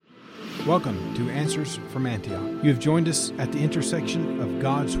Welcome to Answers from Antioch. You have joined us at the intersection of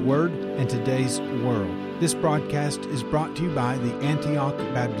God's Word and today's world. This broadcast is brought to you by the Antioch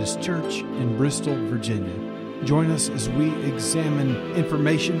Baptist Church in Bristol, Virginia. Join us as we examine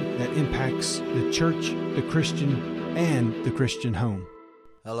information that impacts the church, the Christian, and the Christian home.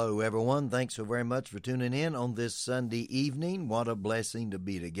 Hello, everyone. Thanks so very much for tuning in on this Sunday evening. What a blessing to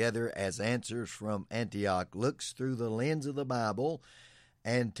be together as Answers from Antioch looks through the lens of the Bible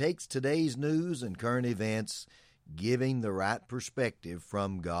and takes today's news and current events, giving the right perspective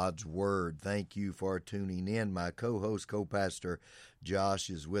from God's Word. Thank you for tuning in. My co-host, co-pastor Josh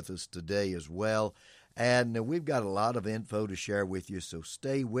is with us today as well. And we've got a lot of info to share with you, so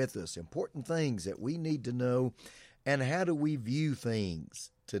stay with us. Important things that we need to know, and how do we view things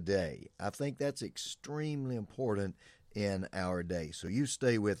today? I think that's extremely important in our day. So you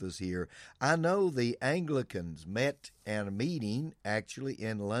stay with us here. I know the Anglicans met at a meeting actually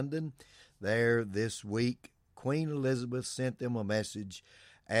in London there this week. Queen Elizabeth sent them a message,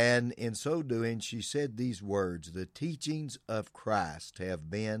 and in so doing, she said these words: "The teachings of Christ have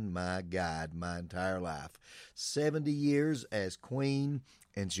been my guide my entire life." 70 years as queen,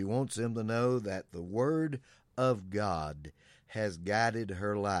 and she wants them to know that the Word of God has guided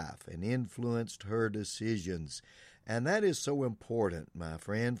her life and influenced her decisions. And that is so important, my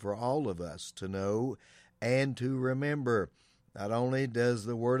friend, for all of us to know and to remember. Not only does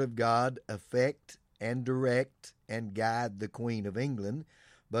the Word of God affect and direct and guide the Queen of England,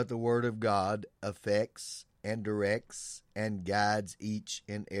 but the Word of God affects and directs and guides each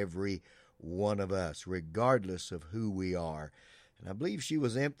and every one of us, regardless of who we are. And I believe she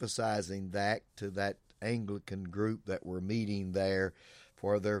was emphasizing that to that Anglican group that were meeting there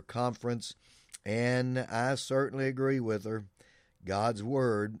for their conference. And I certainly agree with her. God's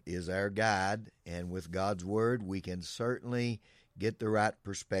Word is our guide, and with God's Word we can certainly get the right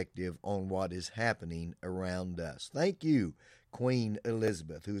perspective on what is happening around us. Thank you, Queen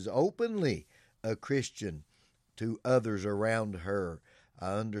Elizabeth, who's openly a Christian to others around her.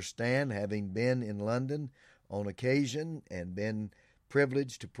 I understand, having been in London on occasion and been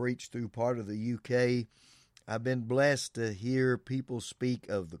privileged to preach through part of the UK, I've been blessed to hear people speak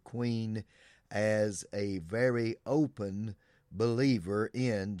of the Queen as a very open believer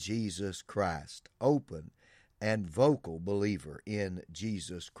in Jesus Christ, open and vocal believer in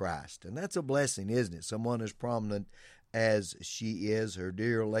Jesus Christ. And that's a blessing, isn't it? Someone as prominent as she is, her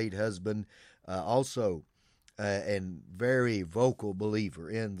dear late husband, also and very vocal believer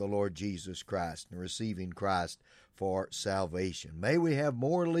in the Lord Jesus Christ and receiving Christ for salvation. May we have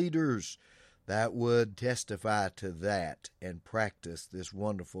more leaders that would testify to that and practice this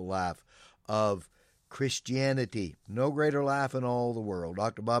wonderful life of Christianity. No greater life in all the world.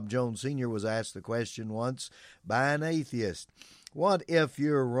 Dr. Bob Jones Sr. was asked the question once by an atheist: "What if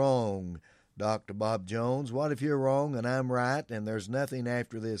you're wrong, Dr. Bob Jones? What if you're wrong and I'm right and there's nothing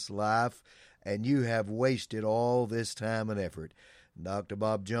after this life and you have wasted all this time and effort?" Dr.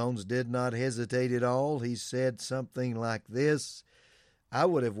 Bob Jones did not hesitate at all. He said something like this: "I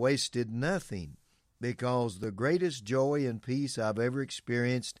would have wasted nothing, because the greatest joy and peace I've ever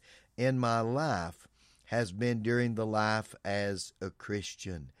experienced in my life has been during the life as a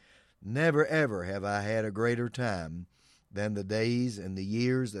Christian. Never ever have I had a greater time than the days and the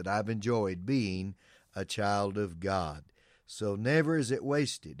years that I've enjoyed being a child of God. So never is it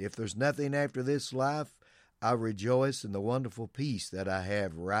wasted. If there's nothing after this life, I rejoice in the wonderful peace that I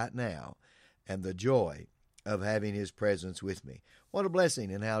have right now and the joy of having His presence with me." What a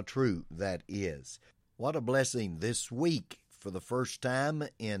blessing, and how true that is. What a blessing this week. For the first time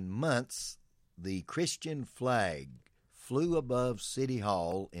in months, the Christian flag flew above City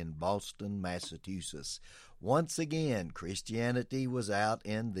Hall in Boston, Massachusetts. Once again, Christianity was out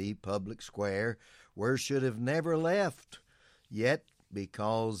in the public square, where it should have never left. Yet,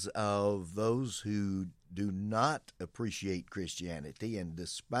 because of those who do not appreciate Christianity and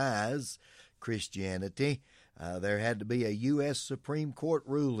despise Christianity, there had to be a U.S. Supreme Court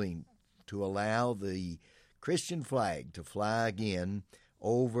ruling to allow the Christian flag to fly again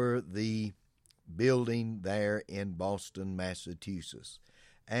over the building there in Boston, Massachusetts.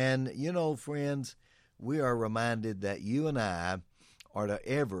 And, you know, friends, we are reminded that you and I are to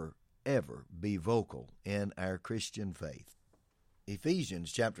ever be vocal in our Christian faith.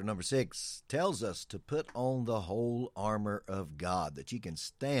 Ephesians chapter number 6 tells us to put on the whole armor of God, that you can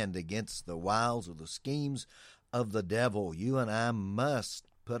stand against the wiles or the schemes of the devil. You and I must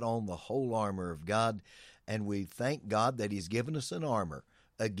put on the whole armor of God, and we thank God that He's given us an armor,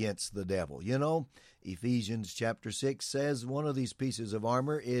 against the devil. You know, Ephesians chapter 6 says one of these pieces of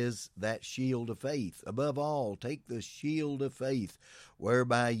armor is that shield of faith. Above all, take the shield of faith,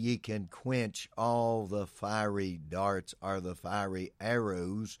 whereby ye can quench all the fiery darts or the fiery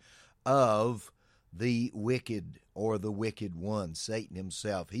arrows of the wicked or the wicked one, Satan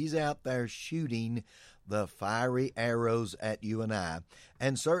himself. He's out there shooting the fiery arrows at you and I,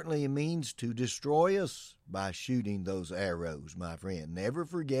 and certainly he means to destroy us by shooting those arrows, my friend. Never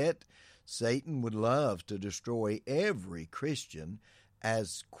forget, Satan would love to destroy every Christian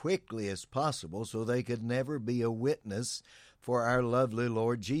as quickly as possible so they could never be a witness for our lovely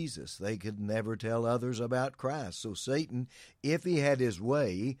Lord Jesus. They could never tell others about Christ. So Satan, if he had his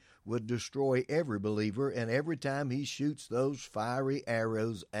way, would destroy every believer, and every time he shoots those fiery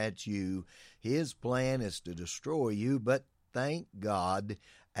arrows at you, his plan is to destroy you. But thank God,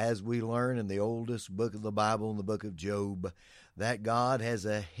 as we learn in the oldest book of the Bible, in the book of Job, that God has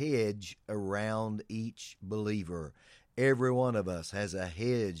a hedge around each believer. Every one of us has a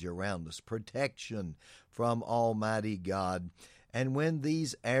hedge around us, protection from Almighty God. And when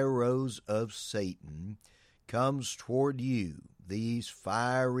these arrows of Satan comes toward you, these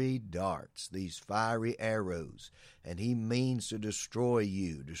fiery darts, these fiery arrows, and he means to destroy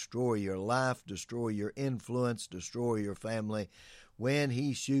you, destroy your life, destroy your influence, destroy your family. When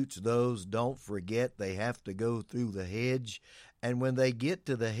he shoots those, don't forget they have to go through the hedge. And when they get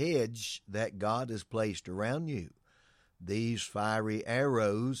to the hedge that God has placed around you, these fiery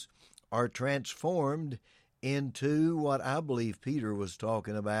arrows are transformed into what I believe Peter was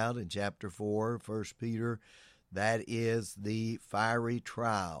talking about in chapter 4, 1 Peter. That is the fiery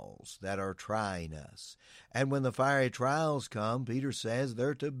trials that are trying us. And when the fiery trials come, Peter says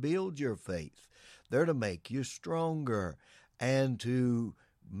they're to build your faith. They're to make you stronger and to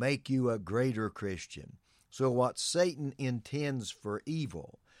make you a greater Christian. So what Satan intends for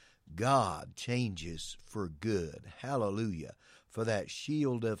evil, God changes for good. Hallelujah. For that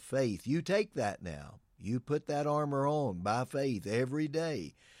shield of faith. You take that now. You put that armor on by faith every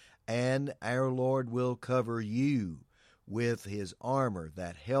day, and our Lord will cover you with his armor,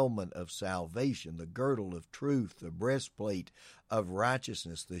 that helmet of salvation, the girdle of truth, the breastplate of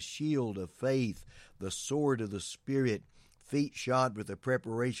righteousness, the shield of faith, the sword of the Spirit, feet shod with the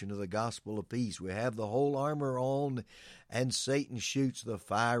preparation of the gospel of peace. We have the whole armor on, and Satan shoots the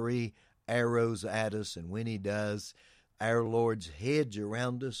fiery arrows at us, and when he does, our Lord's hedge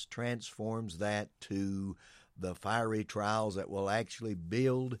around us transforms that to the fiery trials that will actually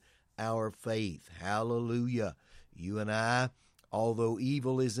build our faith. Hallelujah. You and I, although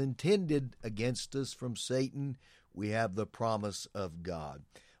evil is intended against us from Satan, we have the promise of God.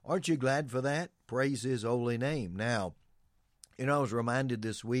 Aren't you glad for that? Praise his holy name. Now, I was reminded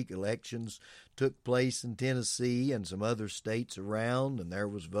this week elections took place in Tennessee and some other states around, and there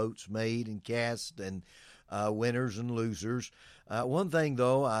was votes made and cast and winners and losers. One thing,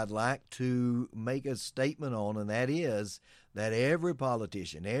 though, I'd like to make a statement on, and that is that every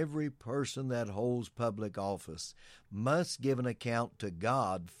politician, every person that holds public office must give an account to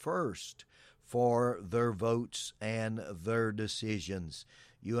God first for their votes and their decisions.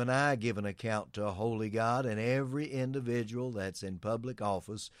 You and I give an account to a holy God, and every individual that's in public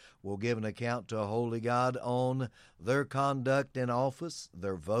office will give an account to a holy God on their conduct in office,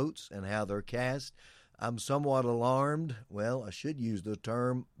 their votes, and how they're cast. I'm somewhat alarmed, well, I should use the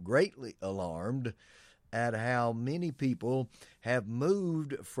term greatly alarmed, at how many people have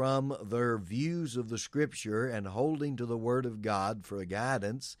moved from their views of the Scripture and holding to the Word of God for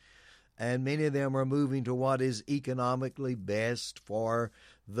guidance, and many of them are moving to what is economically best for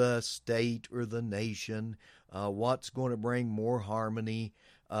the state or the nation, what's going to bring more harmony,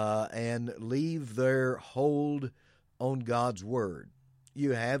 and leave their hold on God's Word.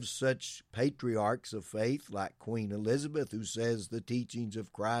 You have such patriarchs of faith like Queen Elizabeth, who says the teachings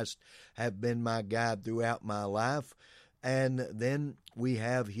of Christ have been my guide throughout my life. And then we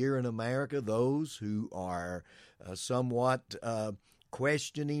have here in America those who are somewhat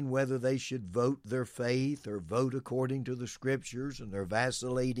questioning whether they should vote their faith or vote according to the Scriptures, and they're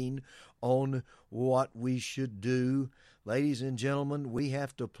vacillating on what we should do. Ladies and gentlemen, we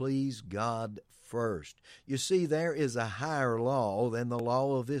have to please God first. You see, there is a higher law than the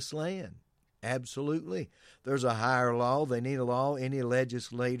law of this land. Absolutely. There's a higher law than any law any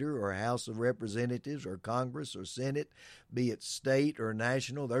legislator or House of Representatives or Congress or Senate, be it state or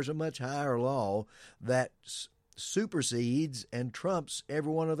national. There's a much higher law that supersedes and trumps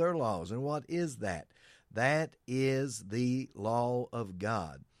every one of their laws. And what is that? That is the law of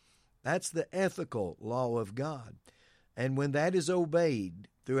God. That's the ethical law of God. And when that is obeyed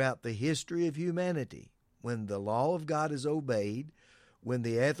throughout the history of humanity, when the law of God is obeyed, when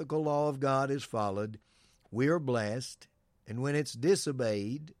the ethical law of God is followed, we are blessed, and when it's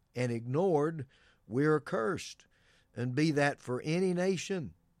disobeyed and ignored, we are cursed. And be that for any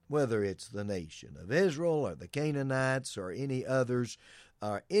nation, whether it's the nation of Israel or the Canaanites or any others,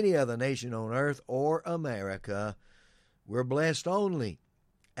 or any other nation on earth or America, we're blessed only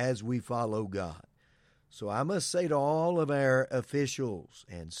as we follow God. So I must say to all of our officials,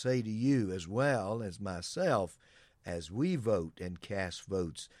 and say to you as well as myself, as we vote and cast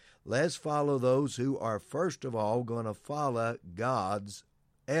votes, let's follow those who are first of all going to follow God's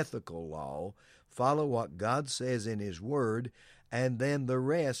ethical law, follow what God says in His Word, and then the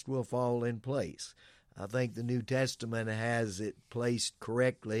rest will fall in place. I think the New Testament has it placed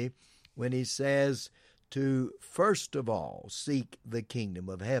correctly when He says to first of all seek the kingdom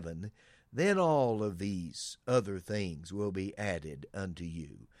of heaven, then all of these other things will be added unto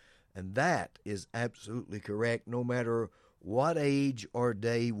you. And that is absolutely correct no matter what age or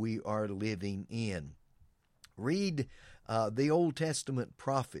day we are living in. Read the Old Testament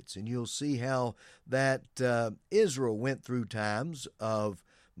prophets, and you'll see how that Israel went through times of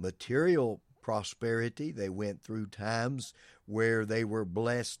material prosperity. They went through times where they were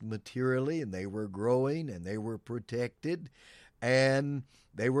blessed materially, and they were growing, and they were protected, and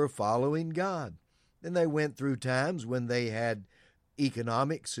they were following God. Then they went through times when they had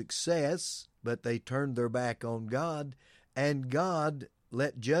economic success, but they turned their back on God, and God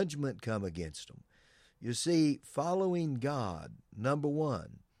let judgment come against them. You see, following God, number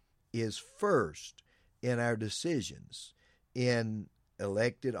one, is first in our decisions in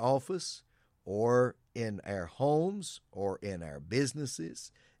elected office or in our homes or in our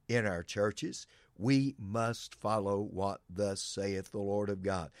businesses, in our churches. We must follow what thus saith the Lord of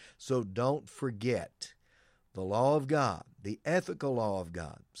God. So don't forget the law of God, the ethical law of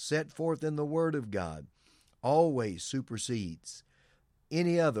God, set forth in the Word of God, always supersedes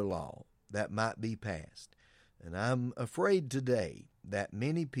any other law that might be passed. And I'm afraid today that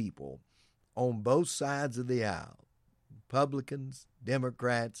many people on both sides of the aisle, Republicans,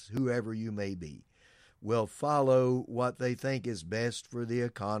 Democrats, whoever you may be, will follow what they think is best for the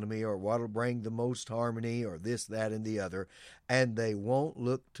economy or what will bring the most harmony or this, that, and the other, and they won't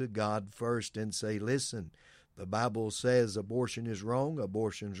look to God first and say, listen, the Bible says abortion is wrong,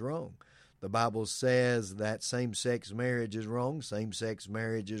 abortion's wrong. The Bible says that same-sex marriage is wrong, same-sex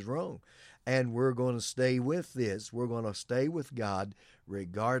marriage is wrong. And we're going to stay with this. We're going to stay with God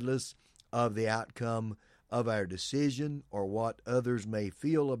regardless of the outcome of our decision or what others may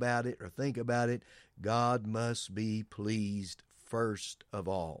feel about it or think about it. God must be pleased first of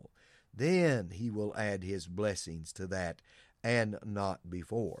all. Then He will add His blessings to that and not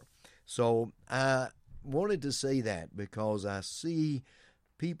before. So I wanted to say that because I see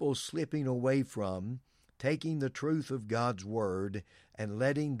people slipping away from taking the truth of God's Word and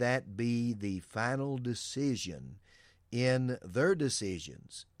letting that be the final decision in their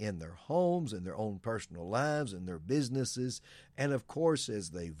decisions, in their homes, in their own personal lives, in their businesses, and of course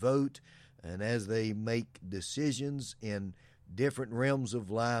as they vote and as they make decisions in different realms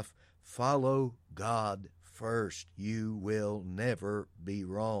of life, follow God first. You will never be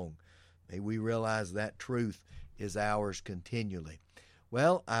wrong. May we realize that truth is ours continually.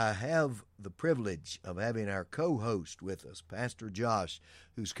 Well, I have the privilege of having our co-host with us, Pastor Josh,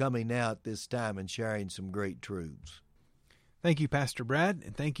 who's coming now at this time and sharing some great truths. Thank you, Pastor Brad,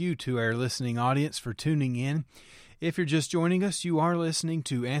 and thank you to our listening audience for tuning in. If you're just joining us, you are listening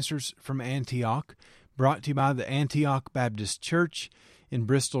to Answers from Antioch, brought to you by the Antioch Baptist Church in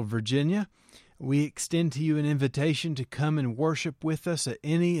Bristol, Virginia. We extend to you an invitation to come and worship with us at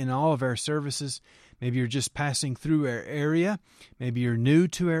any and all of our services. Maybe you're just passing through our area. Maybe you're new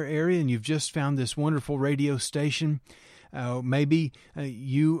to our area and you've just found this wonderful radio station. Maybe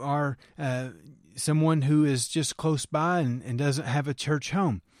you are someone who is just close by and doesn't have a church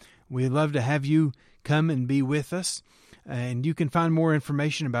home. We'd love to have you come and be with us. And you can find more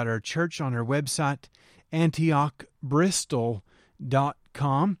information about our church on our website,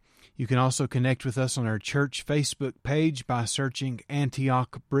 AntiochBristol.com. You can also connect with us on our church Facebook page by searching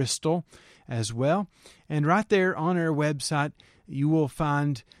Antioch Bristol as well. And right there on our website, you will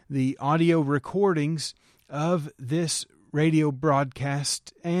find the audio recordings of this radio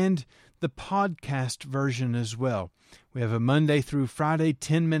broadcast and the podcast version as well. We have a Monday through Friday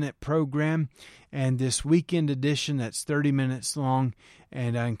 10-minute program and this weekend edition that's 30 minutes long.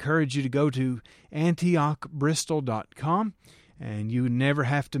 And I encourage you to go to AntiochBristol.com. And you never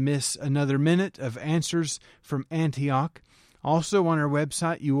have to miss another minute of Answers from Antioch. Also on our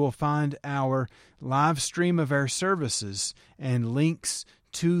website, you will find our live stream of our services and links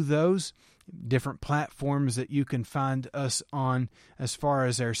to those. different platforms that you can find us on as far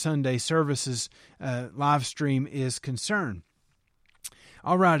as our Sunday services live stream is concerned.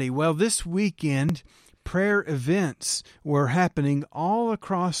 Alrighty, well, this weekend, prayer events were happening all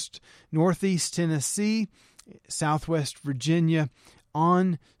across Northeast Tennessee, Southwest Virginia,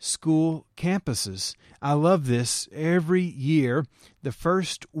 on school campuses. I love this. Every year, the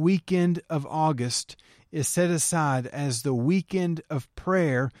first weekend of August is set aside as the weekend of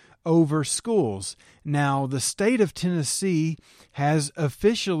prayer over schools. Now, the state of Tennessee has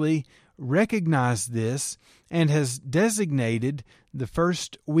officially recognized this and has designated the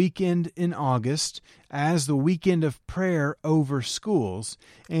first weekend in August as the weekend of prayer over schools.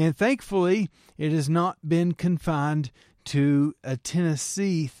 And thankfully, it has not been confined to a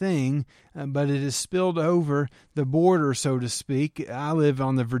Tennessee thing, but it has spilled over the border, so to speak. I live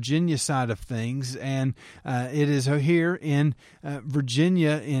on the Virginia side of things, and it is here in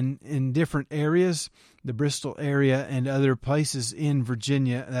Virginia in different areas, the Bristol area and other places in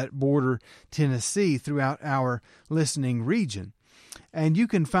Virginia that border Tennessee throughout our listening region. And you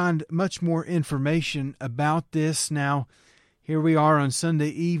can find much more information about this. Now, here we are on Sunday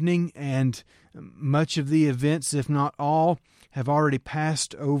evening, and much of the events, if not all, have already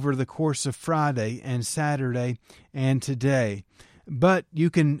passed over the course of Friday and Saturday and today. But you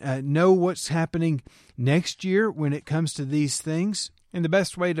can know what's happening next year when it comes to these things. And the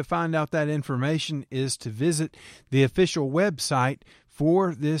best way to find out that information is to visit the official website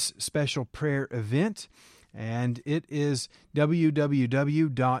for this special prayer event. And it is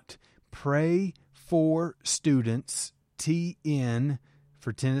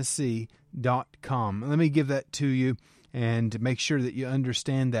www.prayforstudents.com. Let me give that to you and make sure that you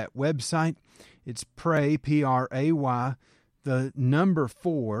understand that website. It's pray, P-R-A-Y, the number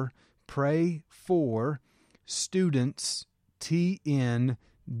 4,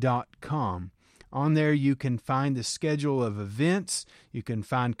 prayforstudents.com. On there you can find the schedule of events, you can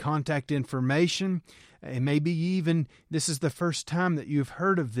find contact information, and maybe even this is the first time that you've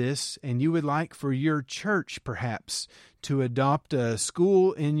heard of this and you would like for your church perhaps to adopt a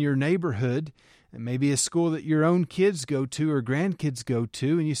school in your neighborhood, and maybe a school that your own kids go to or grandkids go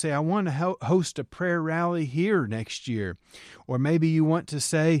to, and you say, I want to host a prayer rally here next year. Or maybe you want to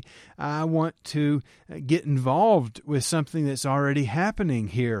say, I want to get involved with something that's already happening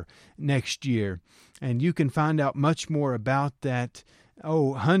here next year. And you can find out much more about that.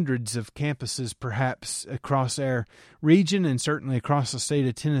 Hundreds of campuses perhaps across our region and certainly across the state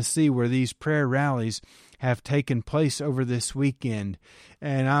of Tennessee where these prayer rallies have taken place over this weekend.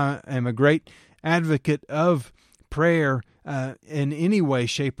 And I am a great advocate of prayer in any way,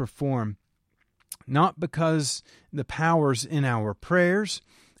 shape, or form, not because the power's in our prayers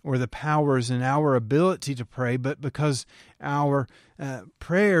or the power's in our ability to pray, but because our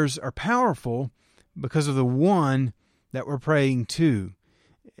prayers are powerful because of the one that we're praying to.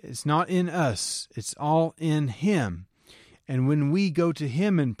 It's not in us, it's all in Him. And when we go to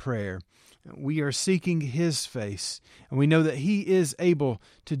Him in prayer, we are seeking His face, and we know that He is able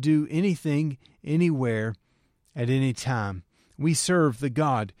to do anything, anywhere, at any time. We serve the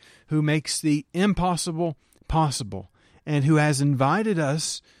God who makes the impossible possible, and who has invited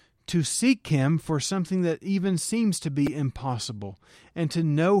us to seek Him for something that even seems to be impossible, and to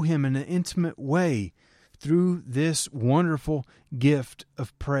know Him in an intimate way through this wonderful gift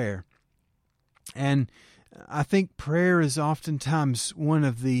of prayer. And I think prayer is oftentimes one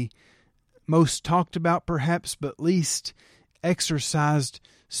of the most talked about perhaps, but least exercised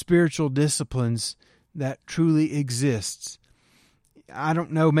spiritual disciplines that truly exists. I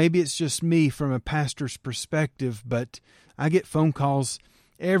don't know, maybe it's just me from a pastor's perspective, but I get phone calls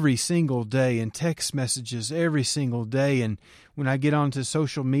every single day and text messages every single day. And when I get onto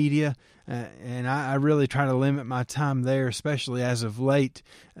social media, and I really try to limit my time there, especially as of late,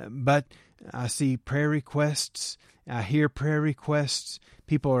 but I see prayer requests, I hear prayer requests.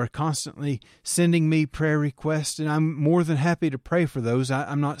 People are constantly sending me prayer requests, and I'm more than happy to pray for those.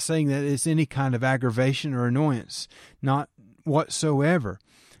 I'm not saying that it's any kind of aggravation or annoyance, not whatsoever.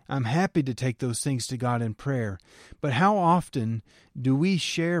 I'm happy to take those things to God in prayer. But how often do we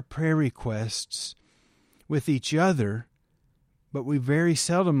share prayer requests with each other, but we very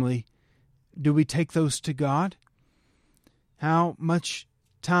seldomly do we take those to God? How much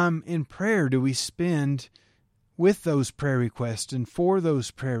time in prayer do we spend with those prayer requests and for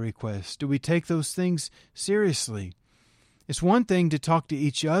those prayer requests? Do we take those things seriously? It's one thing to talk to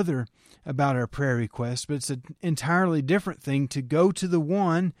each other about our prayer requests, but it's an entirely different thing to go to the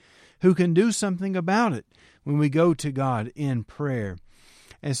one who can do something about it when we go to God in prayer.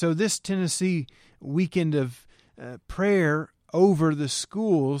 And so this Tennessee weekend of prayer over the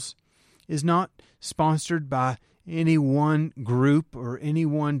schools is not sponsored by any one group or any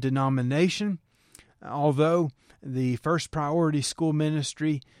one denomination, although the First Priority School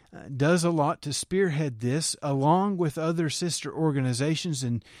Ministry does a lot to spearhead this, along with other sister organizations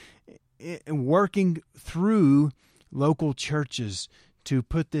and working through local churches to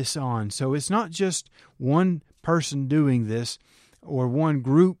put this on. So it's not just one person doing this or one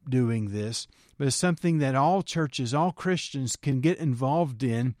group doing this, but it's something that all churches, all Christians can get involved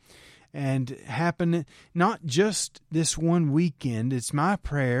in and happen not just this one weekend. It's my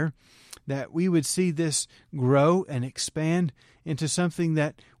prayer that we would see this grow and expand into something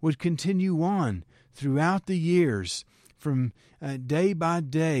that would continue on throughout the years, from day by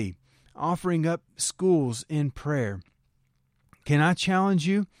day, offering up schools in prayer. Can I challenge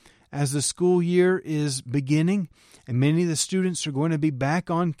you, as the school year is beginning, and many of the students are going to be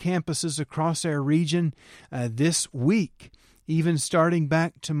back on campuses across our region this week, even starting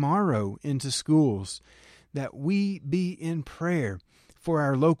back tomorrow into schools, that we be in prayer for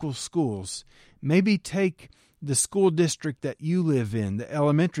our local schools. Maybe take the school district that you live in, the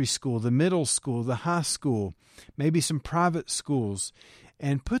elementary school, the middle school, the high school, maybe some private schools,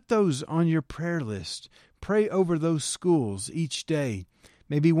 and put those on your prayer list. Pray over those schools each day.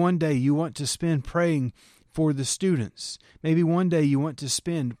 Maybe one day you want to spend praying for the students. Maybe one day you want to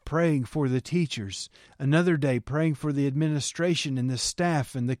spend praying for the teachers. Another day praying for the administration and the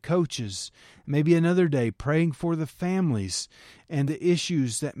staff and the coaches. Maybe another day praying for the families and the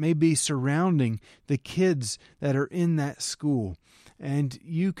issues that may be surrounding the kids that are in that school. And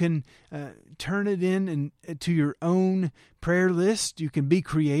you can turn it in to your own prayer list. You can be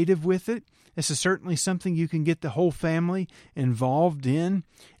creative with it. This is certainly something you can get the whole family involved in,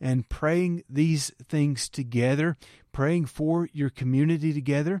 and praying these things together, praying for your community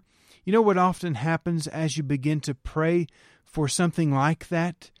together. You know what often happens as you begin to pray for something like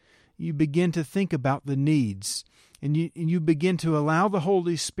that? You begin to think about the needs, and you begin to allow the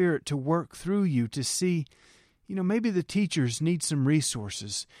Holy Spirit to work through you to see, maybe the teachers need some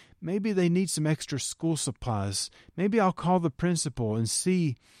resources. Maybe they need some extra school supplies. Maybe I'll call the principal and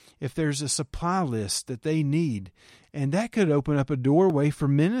see if there's a supply list that they need. And that could open up a doorway for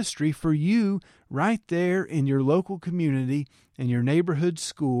ministry for you right there in your local community and your neighborhood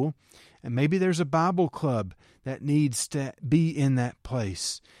school. And maybe there's a Bible club that needs to be in that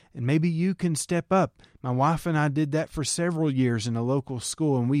place. And maybe you can step up. My wife and I did that for several years in a local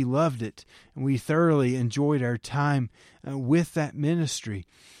school, and we loved it. And we thoroughly enjoyed our time with that ministry.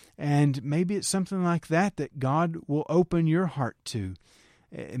 And maybe it's something like that God will open your heart to.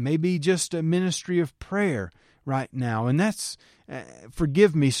 It may be just a ministry of prayer right now. And that's,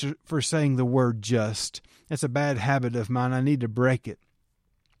 forgive me for saying the word just. That's a bad habit of mine. I need to break it.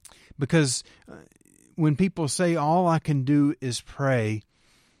 Because when people say all I can do is pray,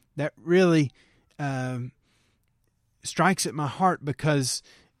 that really strikes at my heart, because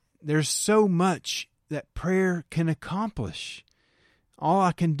there's so much that prayer can accomplish. All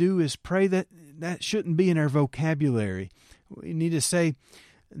I can do is pray. That shouldn't be in our vocabulary. We need to say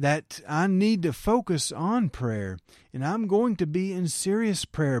that I need to focus on prayer, and I'm going to be in serious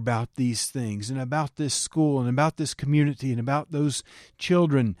prayer about these things and about this school and about this community and about those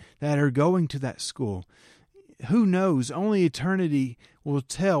children that are going to that school. Who knows? Only eternity will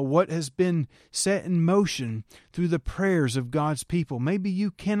tell what has been set in motion through the prayers of God's people. Maybe you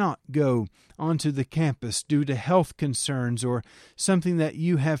cannot go onto the campus due to health concerns or something that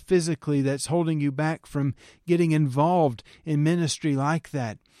you have physically that's holding you back from getting involved in ministry like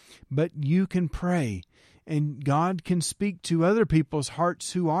that. But you can pray, and God can speak to other people's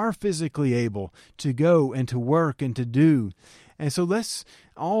hearts who are physically able to go and to work and to do. And so let's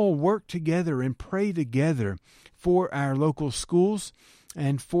all work together and pray together for our local schools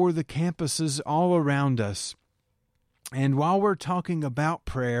and for the campuses all around us. And while we're talking about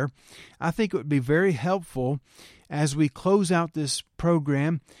prayer, I think it would be very helpful as we close out this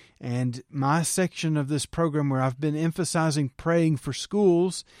program and my section of this program where I've been emphasizing praying for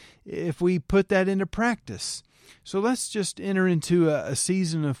schools, if we put that into practice. So let's just enter into a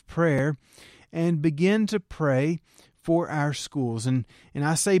season of prayer and begin to pray for our schools. And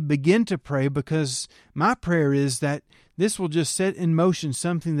I say begin to pray because my prayer is that this will just set in motion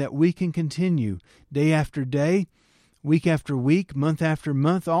something that we can continue day after day, week after week, month after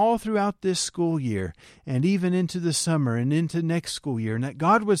month, all throughout this school year, and even into the summer and into next school year, and that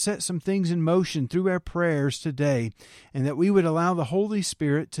God would set some things in motion through our prayers today, and that we would allow the Holy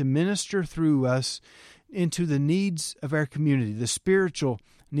Spirit to minister through us into the needs of our community, the spiritual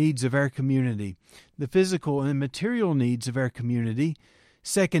needs of our community, the physical and material needs of our community,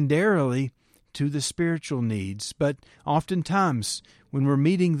 secondarily to the spiritual needs. But oftentimes, when we're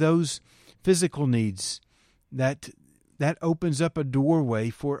meeting those physical needs, that opens up a doorway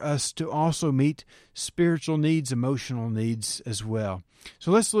for us to also meet spiritual needs, emotional needs as well.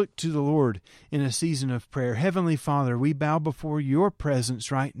 So let's look to the Lord in a season of prayer. Heavenly Father, we bow before your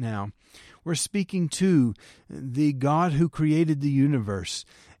presence right now. We're speaking to the God who created the universe,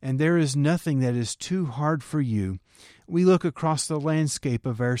 and there is nothing that is too hard for you. We look across the landscape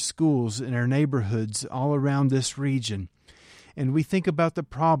of our schools and our neighborhoods all around this region, and we think about the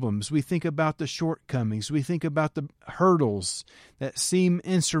problems, we think about the shortcomings, we think about the hurdles that seem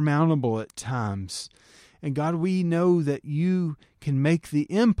insurmountable at times. And God, we know that you can make the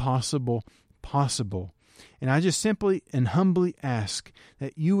impossible possible. And I just simply and humbly ask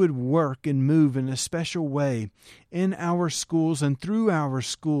that you would work and move in a special way in our schools and through our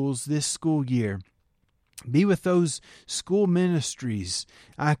schools this school year. Be with those school ministries.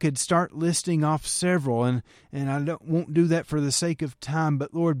 I could start listing off several, and I won't do that for the sake of time,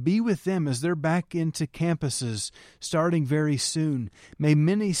 but Lord, be with them as they're back into campuses starting very soon. May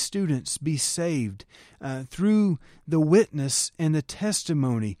many students be saved through the witness and the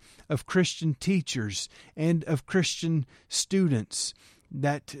testimony of Christian teachers and of Christian students,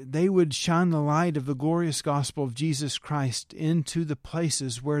 that they would shine the light of the glorious gospel of Jesus Christ into the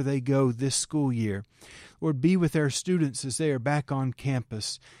places where they go this school year. Lord, be with our students as they are back on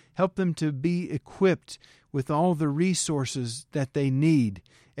campus. Help them to be equipped with all the resources that they need.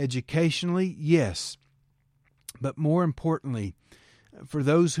 Educationally, yes, but more importantly, for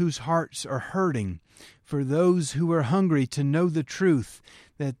those whose hearts are hurting, for those who are hungry to know the truth,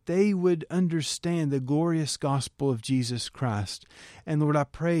 that they would understand the glorious gospel of Jesus Christ. And Lord, I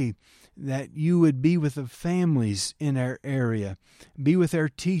pray that you would be with the families in our area, be with our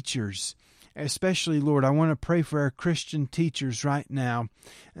teachers. Especially, Lord, I want to pray for our Christian teachers right now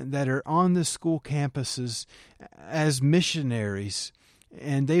that are on the school campuses as missionaries,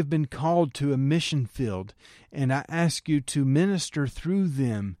 and they've been called to a mission field. And I ask you to minister through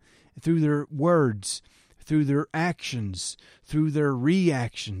them, through their words, through their actions, through their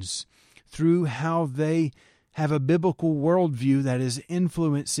reactions, through how they have a biblical worldview that is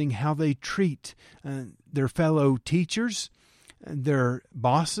influencing how they treat their fellow teachers, their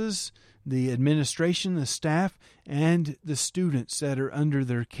bosses, the administration, the staff, and the students that are under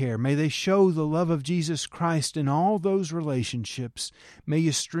their care. May they show the love of Jesus Christ in all those relationships. May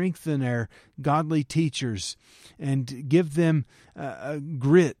you strengthen our godly teachers and give them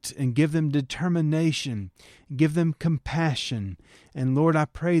grit and give them determination, give them compassion. And Lord, I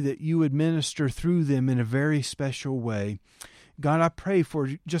pray that you would minister through them in a very special way. God, I pray for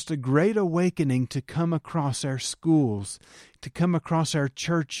just a great awakening to come across our schools, to come across our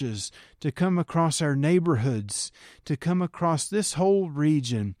churches, to come across our neighborhoods, to come across this whole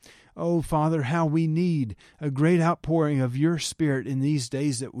region. Oh, Father, how we need a great outpouring of your Spirit in these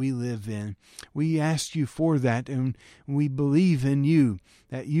days that we live in. We ask you for that, and we believe in you,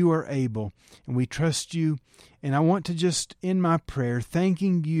 that you are able, and we trust you. And I want to just end my prayer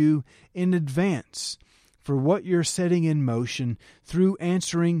thanking you in advance for what you're setting in motion through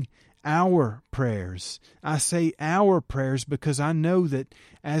answering our prayers. I say our prayers because I know that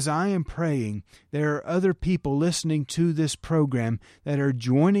as I am praying, there are other people listening to this program that are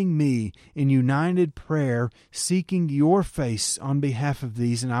joining me in united prayer, seeking your face on behalf of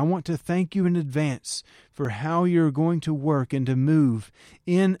these. And I want to thank you in advance for how you're going to work and to move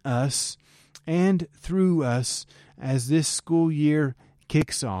in us and through us as this school year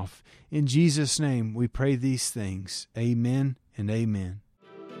kicks off. In Jesus' name, we pray these things. Amen and amen.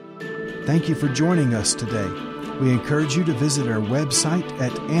 Thank you for joining us today. We encourage you to visit our website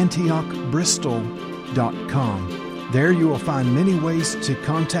at antiochbristol.com. There you will find many ways to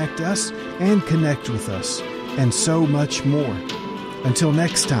contact us and connect with us, and so much more. Until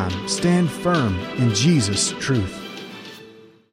next time, stand firm in Jesus' truth.